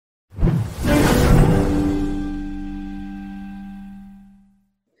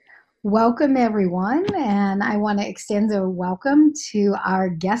Welcome, everyone, and I want to extend a welcome to our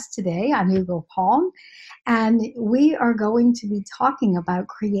guest today, Anu Gopal. And we are going to be talking about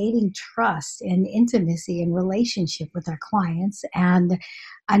creating trust and intimacy and relationship with our clients. And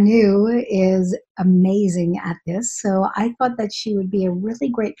Anu is amazing at this. So I thought that she would be a really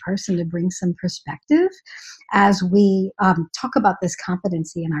great person to bring some perspective as we talk about this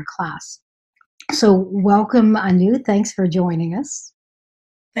competency in our class. So, welcome, Anu. Thanks for joining us.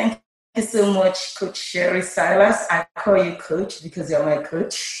 Thank you so much, Coach Sherry Silas. I call you Coach because you're my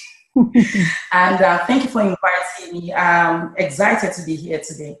coach. And thank you for inviting me. I'm excited to be here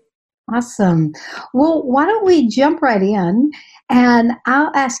today. Awesome. Well, why don't we jump right in? And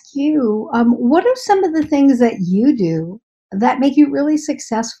I'll ask you, what are some of the things that you do that make you really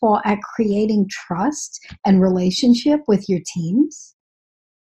successful at creating trust and relationship with your teams?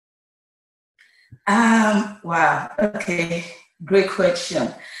 Wow. Okay. Great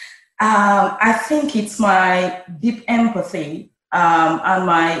question. I think it's my deep empathy and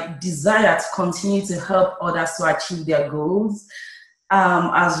my desire to continue to help others to achieve their goals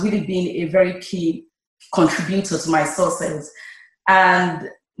has really been a very key contributor to my success. And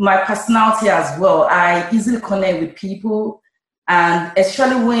my personality as well. I easily connect with people, and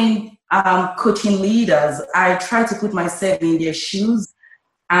especially when I'm coaching leaders, I try to put myself in their shoes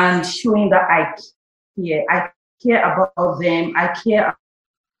and showing that I care about them, I care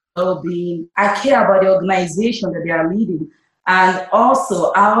well-being. I care about the organization that they are leading. And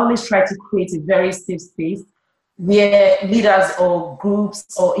also, I always try to create a very safe space where leaders or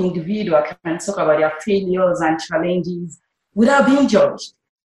groups or individuals can talk about their failures and challenges without being judged.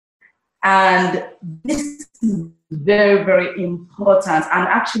 And this is very, very important and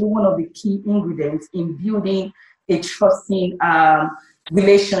actually one of the key ingredients in building a trusting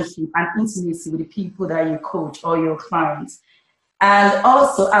relationship and intimacy with the people that you coach or your clients. And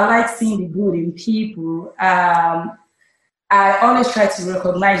also, I like seeing the good in people. I always try to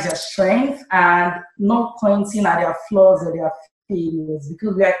recognize their strength and not pointing at their flaws or their failures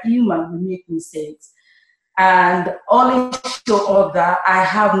because we are human, we make mistakes. And always show up that I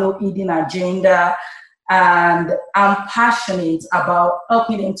have no hidden agenda and I'm passionate about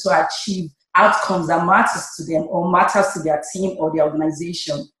helping them to achieve outcomes that matters to them or matters to their team or their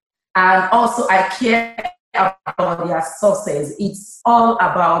organization. And also, I care about their success. It's all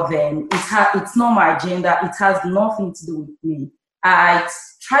about them. It's not my agenda. It has nothing to do with me. I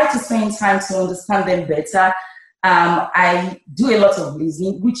try to spend time to understand them better. I do a lot of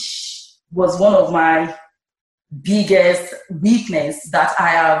listening, which was one of my biggest weakness that I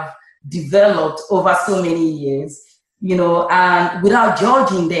have developed over so many years, and without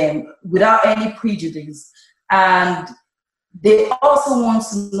judging them, without any prejudice. And they also want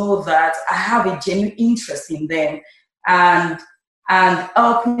to know that I have a genuine interest in them and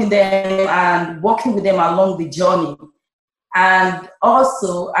helping them and working with them along the journey. And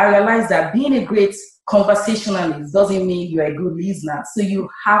also, I realized that being a great conversationalist doesn't mean you're a good listener. So you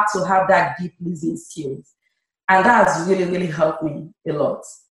have to have that deep listening skills. And that has really, really helped me a lot.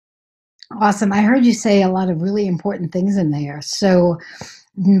 Awesome. I heard you say a lot of really important things in there. So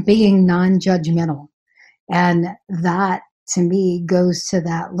being non-judgmental, and that to me goes to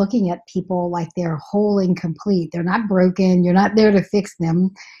that looking at people like they're whole and complete. They're not broken. You're not there to fix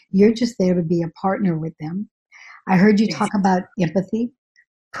them. You're just there to be a partner with them. I heard you talk about empathy,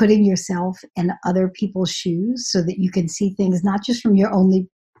 putting yourself in other people's shoes so that you can see things not just from your only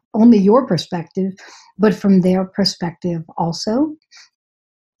your perspective, but from their perspective also.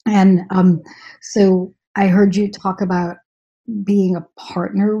 And so I heard you talk about being a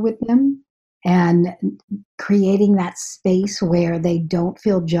partner with them and creating that space where they don't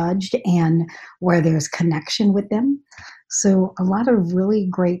feel judged and where there's connection with them. So a lot of really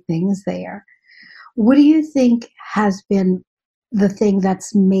great things there. What do you think has been the thing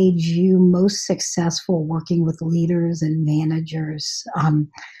that's made you most successful working with leaders and managers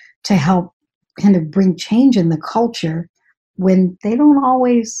to help kind of bring change in the culture when they don't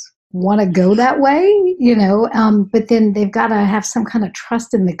always want to go that way, but then they've got to have some kind of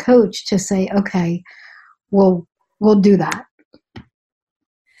trust in the coach to say, okay, we'll do that.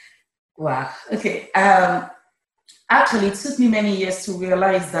 Wow. Okay. Actually, it took me many years to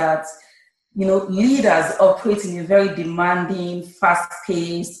realize that, leaders operate in a very demanding,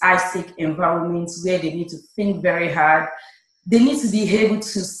 fast-paced, high-stake environment where they need to think very hard. They need to be able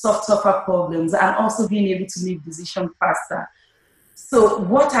to solve tougher problems and also being able to make decisions faster. So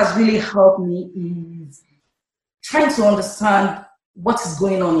what has really helped me is trying to understand what is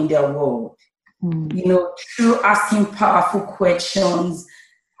going on in their world, through asking powerful questions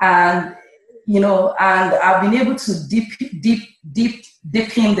and, and I've been able to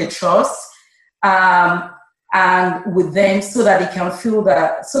deepen the trust, and with them, so that they can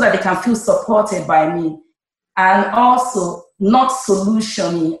feel supported by me, and also not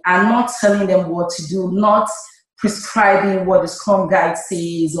solutioning and not telling them what to do, not prescribing what the Scrum Guide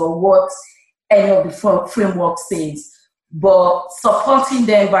says or what any of the framework says, but supporting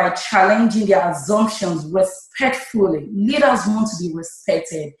them by challenging their assumptions respectfully. Leaders want to be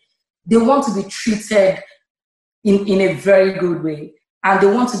respected. They want to be treated in a very good way. And they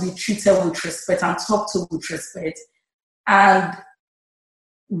want to be treated with respect and talked to with respect. And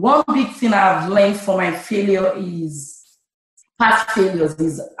one big thing I've learned from my past failures,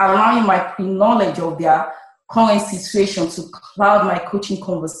 is allowing my pre-knowledge of their current situation to cloud my coaching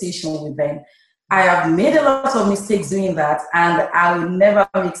conversation with them. I have made a lot of mistakes doing that, and I will never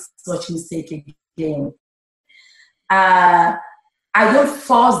make such mistake again. I don't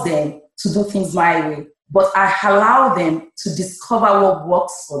force them to do things my way, but I allow them to discover what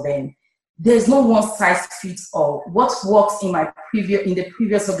works for them. There's no one size fits all. What works in the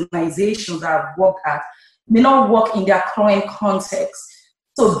previous organizations that I've worked at may not work in their current context.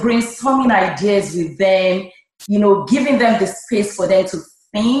 So brainstorming ideas with them, giving them the space for them to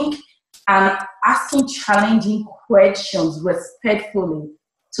think, and asking challenging questions respectfully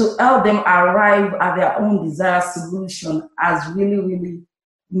to help them arrive at their own desired solution has really, really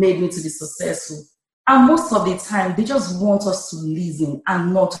made me to be successful. And most of the time, they just want us to listen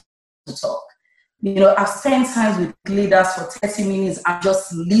and not to talk. I've spent time with leaders for 30 minutes and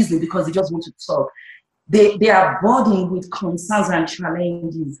just listening because they just want to talk. They are burdened with concerns and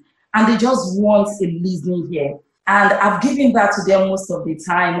challenges, and they just want a listening ear. And I've given that to them most of the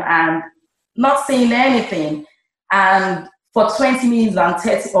time and not saying anything. And for 20 minutes and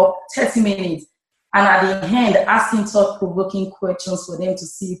 30 minutes, and at the end, asking thought-provoking questions for them to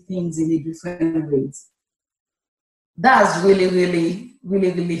see things in a different ways. That's really, really,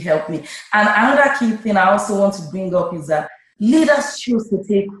 really, really helped me. And another key thing I also want to bring up is that leaders choose to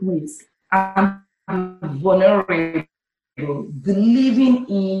take risks and be vulnerable,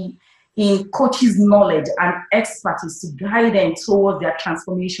 believing in coaches' knowledge and expertise to guide them towards their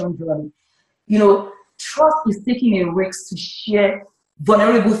transformation journey. Trust is taking a risk to share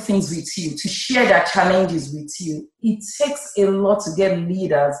vulnerable things with you, to share their challenges with you. It takes a lot to get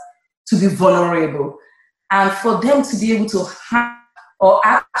leaders to be vulnerable. And for them to be able to have or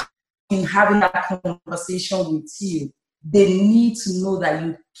act in having that conversation with you, they need to know that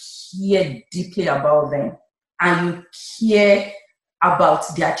you care deeply about them, and you care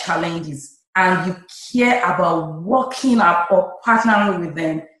about their challenges, and you care about working up or partnering with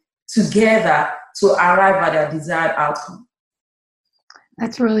them together to arrive at their desired outcome.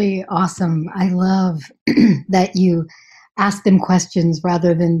 That's really awesome. I love that you ask them questions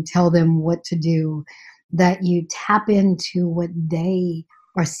rather than tell them what to do, that you tap into what they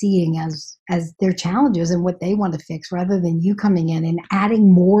are seeing as their challenges and what they want to fix, rather than you coming in and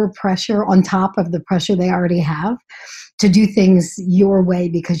adding more pressure on top of the pressure they already have to do things your way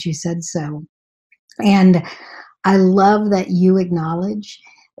because you said so. And I love that you acknowledge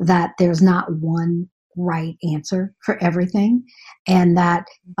that there's not one right answer for everything, and that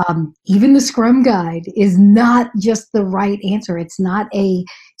even the Scrum Guide is not just the right answer. It's not a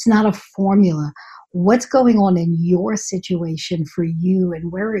formula. What's going on in your situation for you,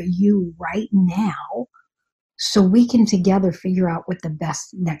 and where are you right now, so we can together figure out what the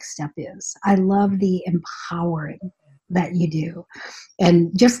best next step is. I love the empowering that you do.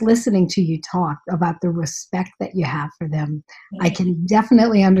 And just listening to you talk about the respect that you have for them, I can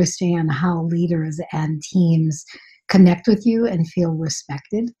definitely understand how leaders and teams connect with you and feel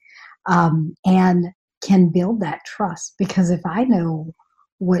respected, and can build that trust. Because if I know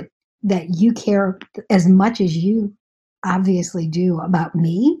that you care as much as you obviously do about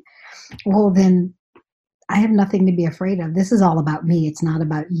me, well, then I have nothing to be afraid of. This is all about me. It's not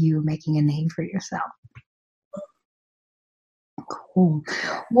about you making a name for yourself. Cool.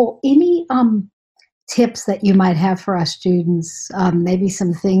 Well, any tips that you might have for our students, maybe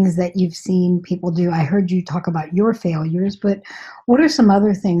some things that you've seen people do? I heard you talk about your failures, but what are some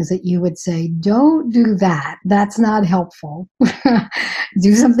other things that you would say, don't do that? That's not helpful.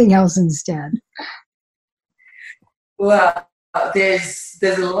 Do something else instead. Well, there's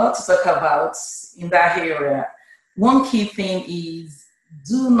a lot to talk about in that area. One key thing is,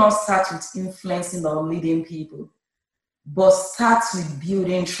 do not start with influencing or leading people, but start with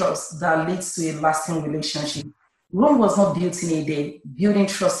building trust that leads to a lasting relationship. Rome was not built in a day. Building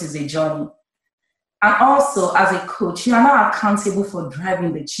trust is a journey. And also, as a coach, you are not accountable for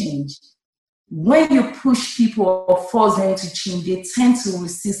driving the change. when you push people or force them to change, they tend to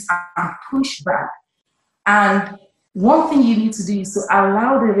resist and push back. And one thing you need to do is to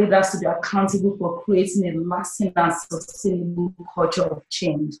allow the leaders to be accountable for creating a lasting and sustainable culture of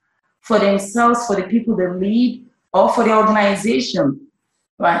change for themselves, for the people they lead, or for the organization,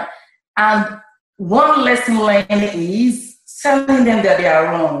 right? And one lesson learned is telling them that they are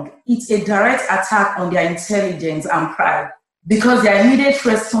wrong. It's a direct attack on their intelligence and pride, because their immediate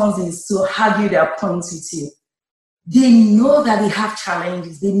response is to argue their point with you. They know that they have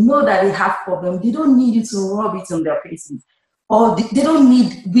challenges. They know that they have problems. They don't need you to rub it on their faces. Or they don't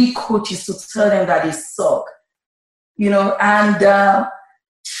need we coaches to tell them that they suck. And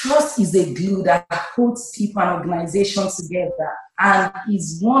trust is a glue that holds people and organizations together, and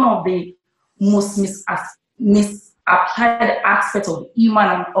is one of the most misapplied aspects of human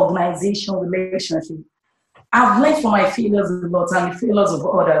and organization relationship. I've learned from my failures a lot and the failures of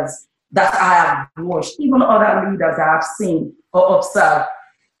others that I have watched, even other leaders that I've seen or observed.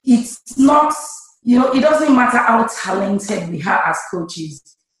 It's not, it doesn't matter how talented we are as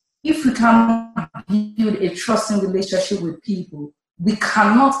coaches. If we can build a trusting relationship with people, we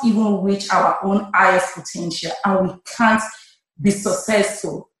cannot even reach our own highest potential, and we can't be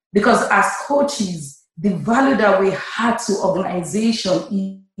successful. Because as coaches, the value that we add to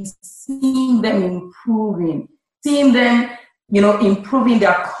organization is seeing them improving, seeing them improving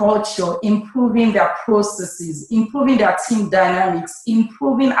their culture, improving their processes, improving their team dynamics,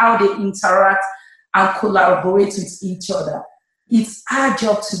 improving how they interact and collaborate with each other. It's our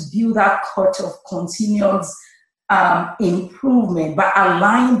job to build that culture of continuous improvement by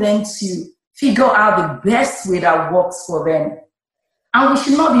allowing them to figure out the best way that works for them. And we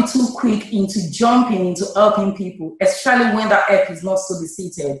should not be too quick into jumping into helping people, especially when that help is not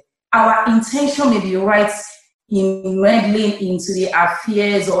solicited. Our intention may be right in meddling into the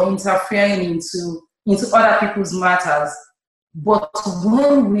affairs or interfering into other people's matters. But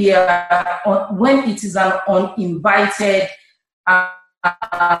when when it is an uninvited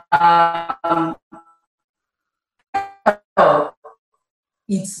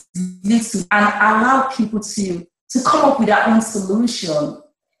it leads to and allow people to come up with their own solution.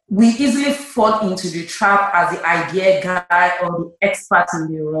 We easily fall into the trap as the idea guy or the expert in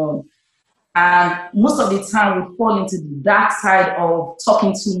the room. And most of the time we fall into the dark side of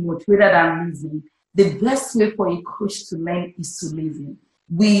talking too much rather than listening. The best way for a coach to learn is to listen.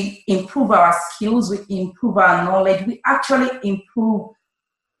 We improve our skills, we improve our knowledge, we actually improve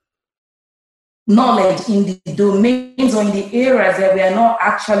knowledge in the domains or in the areas that we are not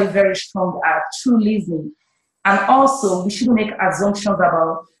actually very strong at through listening. And also, we shouldn't make assumptions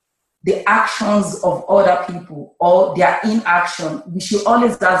about the actions of other people or their inaction. We should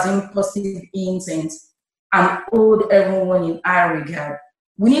always assume positive intent and hold everyone in high regard.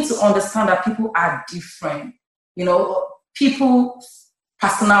 We need to understand that people are different. People's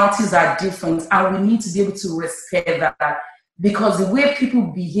personalities are different, and we need to be able to respect that, because the way people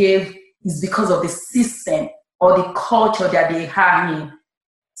behave is because of the system or the culture that they have in.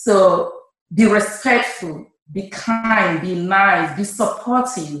 So be respectful, be kind, be nice, be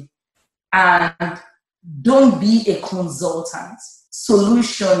supportive, and don't be a consultant,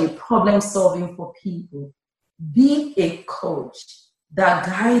 solution, a problem solving for people. Be a coach that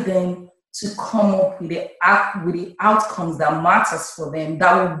guide them to come up with the outcomes that matters for them,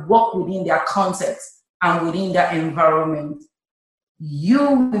 that will work within their context and within their environment.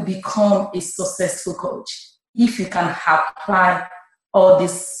 You will become a successful coach if you can apply all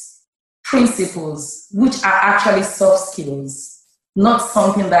these principles, which are actually soft skills, not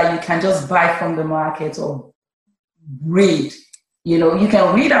something that you can just buy from the market or read. You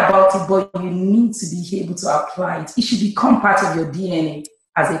can read about it, but you need to be able to apply it. It should become part of your DNA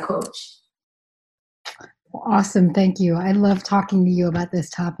as a coach. Awesome. Thank you. I love talking to you about this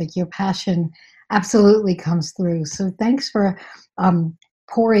topic. Your passion absolutely comes through. So thanks for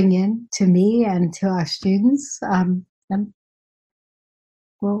pouring in to me and to our students.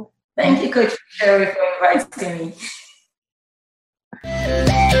 Thank you, Coach Sherry, for inviting me.